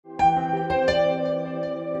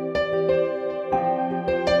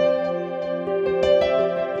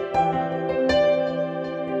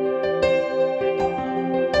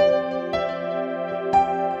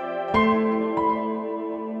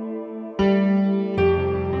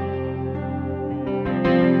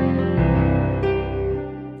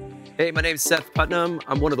Hey, my name's Seth Putnam.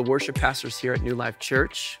 I'm one of the worship pastors here at New Life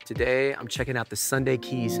Church. Today, I'm checking out the Sunday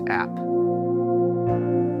Keys app.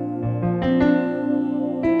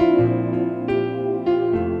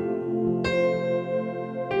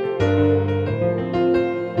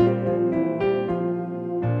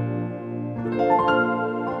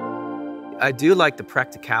 I do like the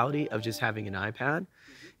practicality of just having an iPad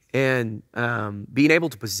and being able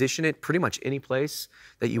to position it pretty much any place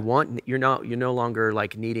that you want. You're no longer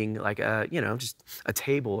like needing like just a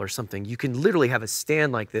table or something. You can literally have a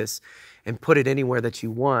stand like this and put it anywhere that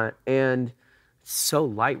you want, and it's so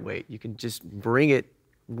lightweight. You can just bring it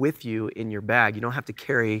with you in your bag. You don't have to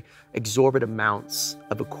carry exorbitant amounts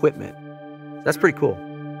of equipment. That's pretty cool.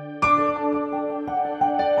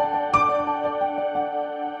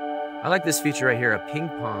 I like this feature right here, a ping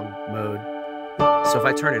pong mode. So if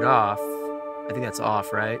I turn it off, I think that's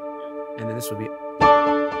off, right? And then this would be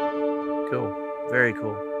cool, very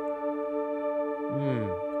cool.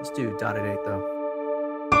 Let's do dotted 8 though.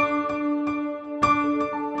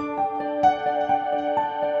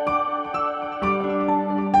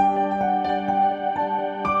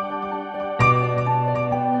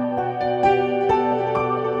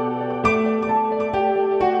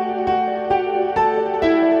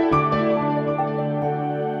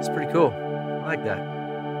 It's pretty cool. I like that.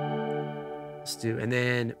 Let's do, and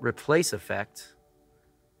then replace effect.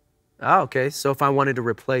 Oh, okay, so if I wanted to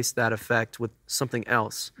replace that effect with something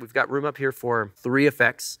else, we've got room up here for 3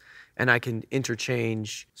 effects, and I can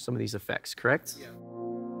interchange some of these effects, correct? Yeah.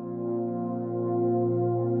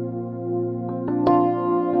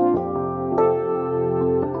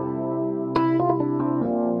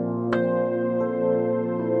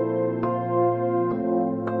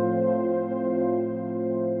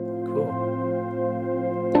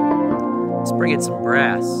 Let's bring in some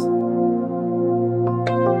brass.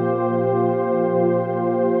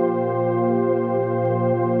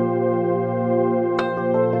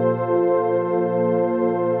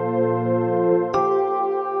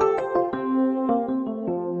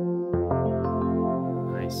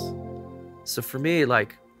 Nice. So for me,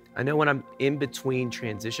 like, I know when I'm in between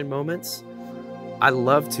transition moments, I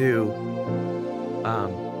love to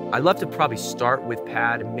probably start with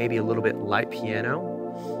pad and maybe a little bit light piano,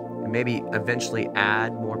 maybe eventually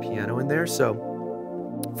add more piano in there. So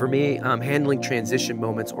for me, handling transition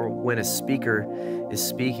moments or when a speaker is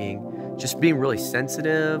speaking, just being really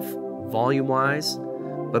sensitive, volume-wise,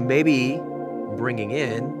 but maybe bringing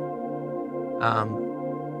in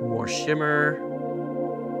more shimmer,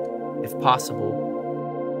 if possible.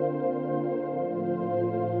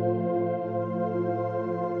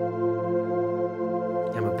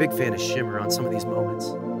 I'm a big fan of shimmer on some of these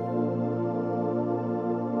moments.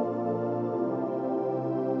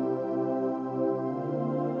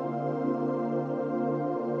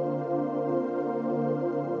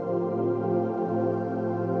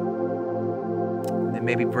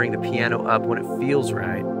 Maybe bring the piano up when it feels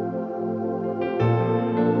right.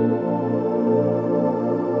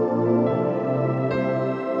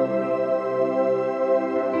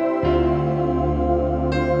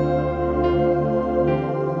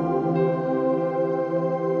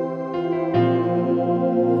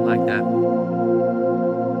 I like that.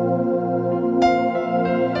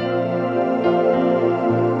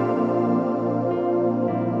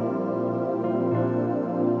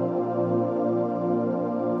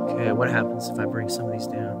 Okay, what happens if I bring some of these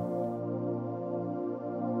down?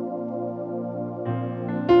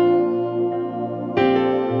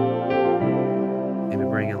 Maybe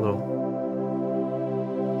bring a little,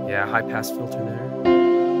 high pass filter there.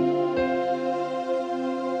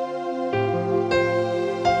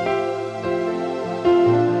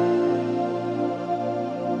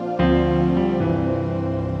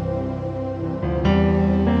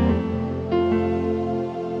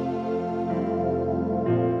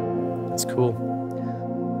 That's cool.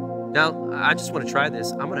 Now, I just want to try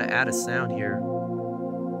this. I'm going to add a sound here,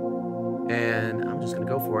 and I'm just going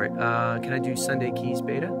to go for it. Can I do Sunday Keys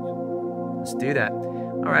beta? Let's do that.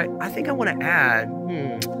 All right, I think I want to add,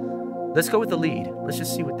 let's go with the lead. Let's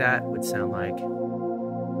just see what that would sound like.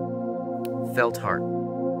 Felt heart.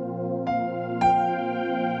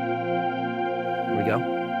 Here we go.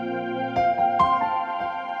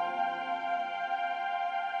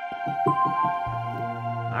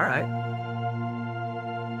 All right.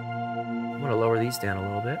 I'm going to lower these down a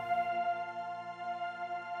little bit.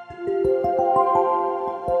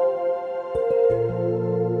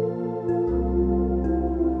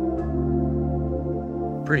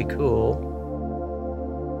 Pretty cool.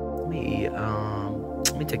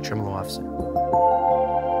 Let me take tremolo off.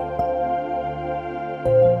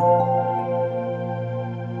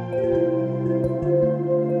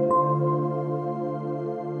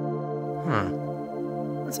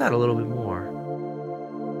 add a little bit more.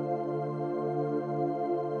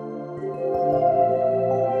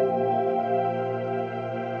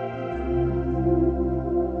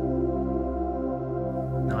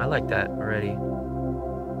 No, I like that already.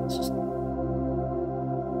 Let's just...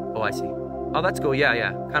 Oh, I see. Oh, that's cool. Yeah,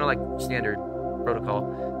 yeah. Kind of like standard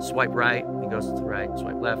protocol. Swipe right, it goes to the right.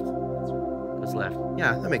 Swipe left, goes left.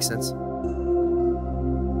 Yeah, that makes sense.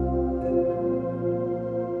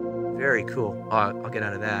 Very cool. Oh, I'll get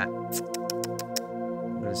out of that.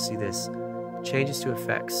 I'm gonna see this. Changes to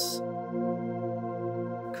effects.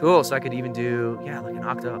 Cool, so I could even do, yeah, like an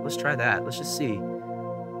octave. Let's try that. Let's just see.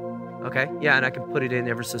 Okay, yeah, and I can put it in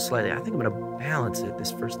ever so slightly. I think I'm gonna balance it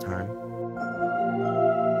this first time.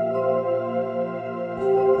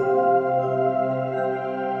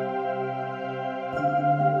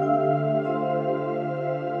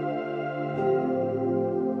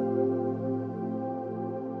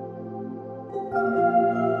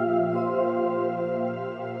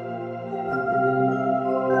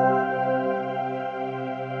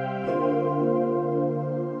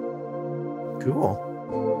 Cool.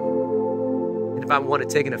 And if I want to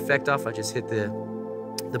take an effect off, I just hit the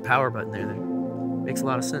power button there. That makes a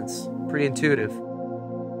lot of sense. Pretty intuitive.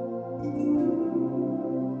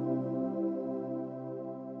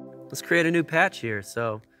 Let's create a new patch here.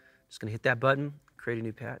 So just gonna hit that button, create a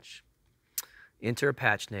new patch. Enter a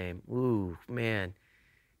patch name. Ooh, man.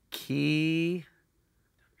 Key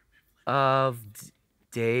of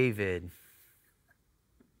David.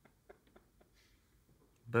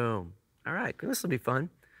 Boom. All right, this will be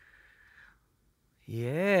fun.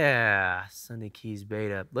 Yeah, Sunday Keys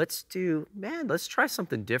beta. Let's try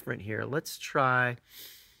something different here. I'm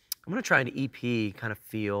gonna try an EP kind of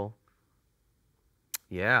feel.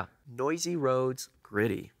 Yeah, Noisy Roads,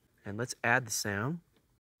 Gritty. And let's add the sound.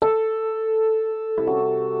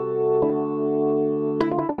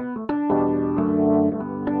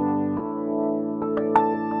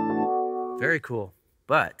 Very cool,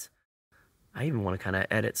 but I even want to kind of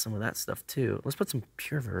edit some of that stuff too. Let's put some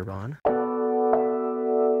pure verb on.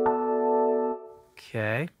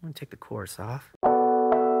 Okay, I'm gonna take the chorus off.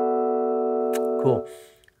 Cool.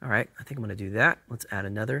 All right, I think I'm gonna do that. Let's add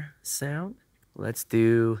another sound. Let's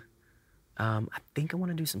do, I think I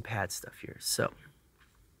wanna do some pad stuff here. So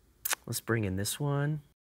let's bring in this one.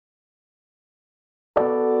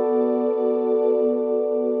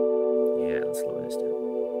 Yeah, let's slow this down.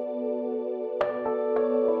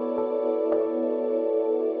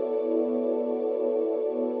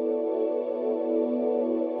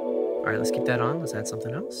 All right, let's keep that on. Let's add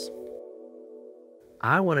something else.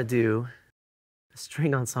 I want to do a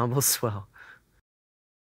string ensemble swell.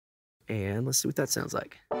 And let's see what that sounds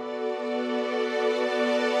like.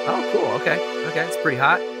 Oh, cool. Okay. Okay, it's pretty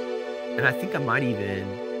hot. And I think I might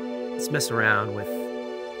even, let's mess around with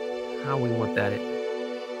how we want that.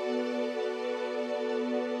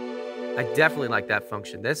 I definitely like that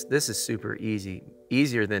function. This is super easy.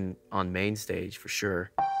 Easier than on main stage for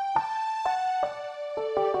sure.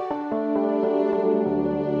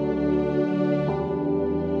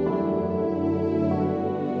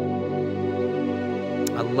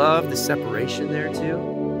 I love the separation there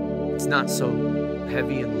too. It's not so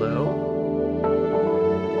heavy and low.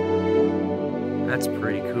 That's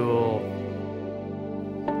pretty cool.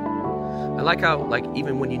 I like how, like,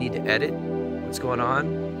 even when you need to edit what's going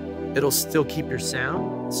on, it'll still keep your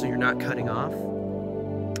sound so you're not cutting off.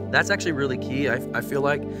 That's actually really key, I feel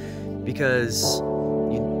like, because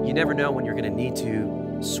you never know when you're gonna need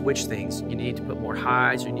to switch things. You need to put more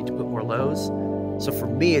highs or you need to put more lows. So for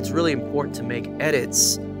me, it's really important to make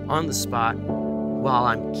edits on the spot while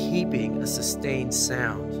I'm keeping a sustained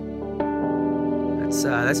sound.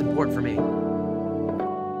 That's important for me.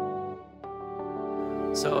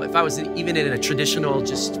 So if I was even in a traditional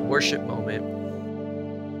just worship moment,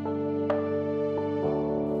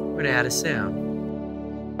 we're gonna add a sound.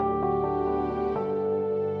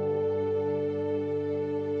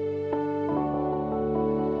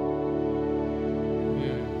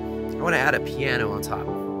 I want to add a piano on top.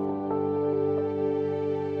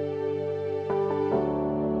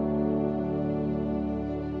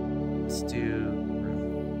 Let's do...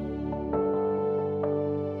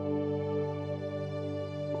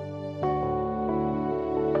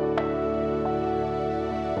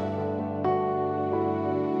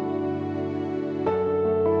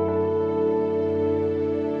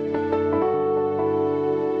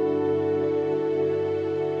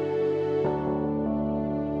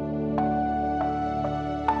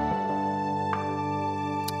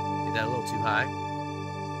 that a little too high.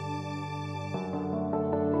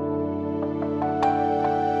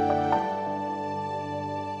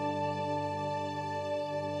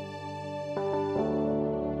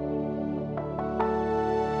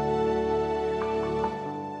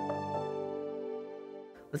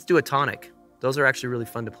 Let's do a tonic. Those are actually really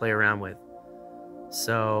fun to play around with.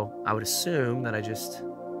 So I would assume that I just,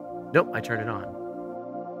 nope, I turn it on.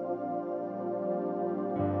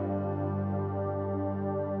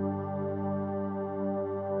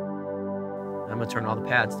 I'm gonna turn all the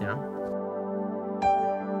pads down.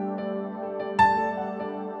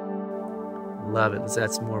 Love it. Let's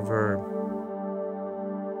add some more verb.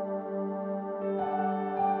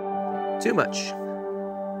 Too much.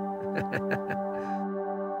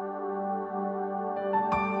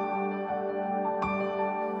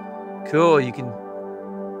 Cool. You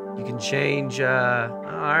can change. All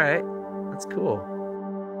right, that's cool.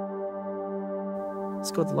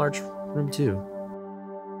 Let's go with the large room too.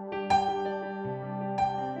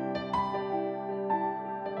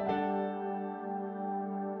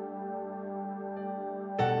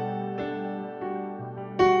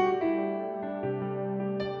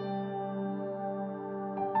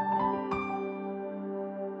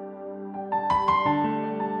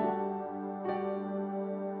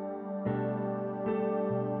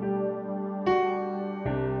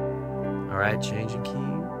 All right, changing keys.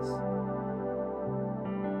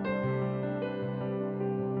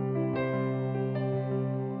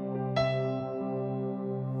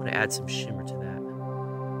 I'm gonna add some shimmer to that.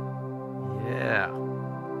 Yeah.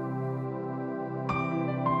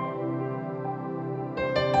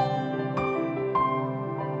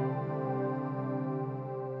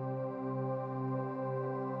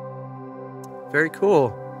 Very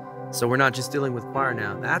cool. So we're not just dealing with choir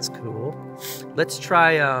now. That's cool. Let's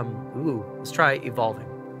try, let's try evolving.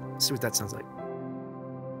 Let's see what that sounds like.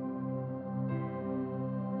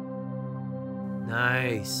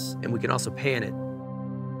 Nice. And we can also pan it.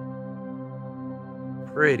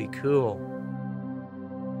 Pretty cool.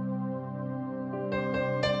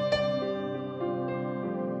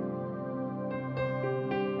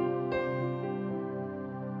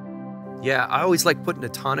 Yeah, I always like putting a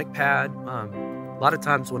tonic pad. A lot of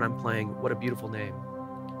times when I'm playing What a Beautiful Name.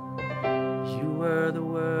 You were the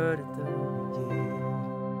word at the beginning.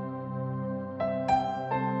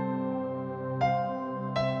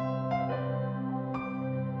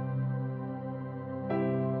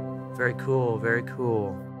 Very cool, very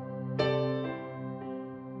cool.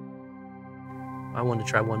 I want to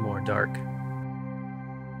try one more, dark.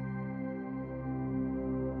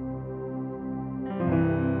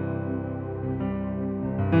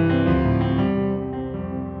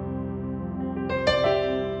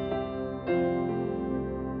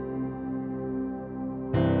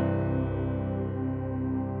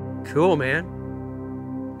 Cool,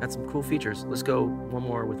 man. Got some cool features. Let's go one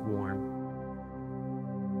more with warm.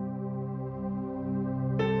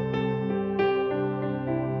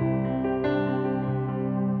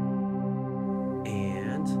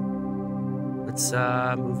 And let's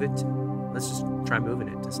move it. Let's just try moving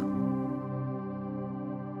it to something.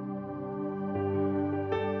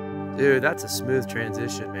 Dude, that's a smooth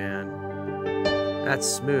transition, man. That's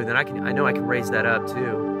smooth, and I know I can raise that up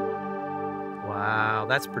too. Wow,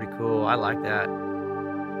 that's pretty cool. I like that.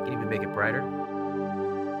 You can even make it brighter.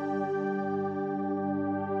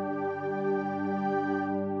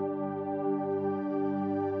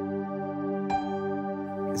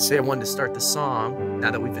 Let's say I wanted to start the song now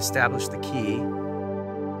that we've established the key.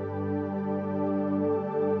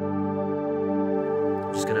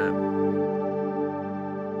 I'm just gonna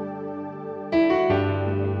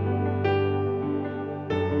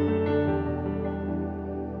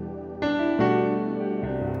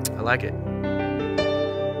I like it.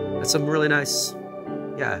 That's some really nice,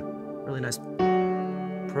 really nice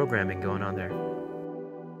programming going on there.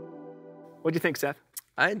 What'd you think, Seth?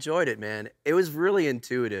 I enjoyed it, man. It was really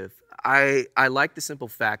intuitive. I like the simple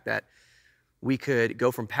fact that we could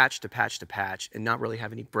go from patch to patch to patch and not really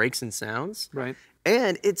have any breaks in sounds. Right.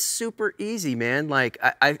 And it's super easy, man. Like,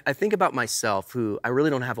 I think about myself, who I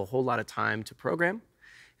really don't have a whole lot of time to program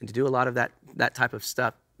and to do a lot of that type of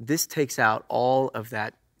stuff. This takes out all of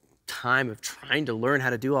that time of trying to learn how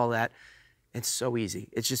to do all that. It's so easy.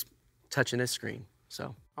 It's just touching a screen.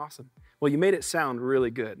 So awesome. Well, you made it sound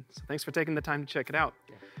really good. So thanks for taking the time to check it out.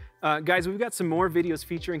 Guys, we've got some more videos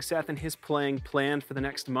featuring Seth and his playing planned for the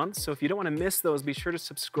next month. So if you don't want to miss those, be sure to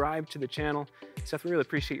subscribe to the channel. Seth, we really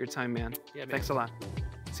appreciate your time, man. Yeah, man. Thanks a lot.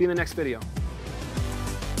 See you in the next video.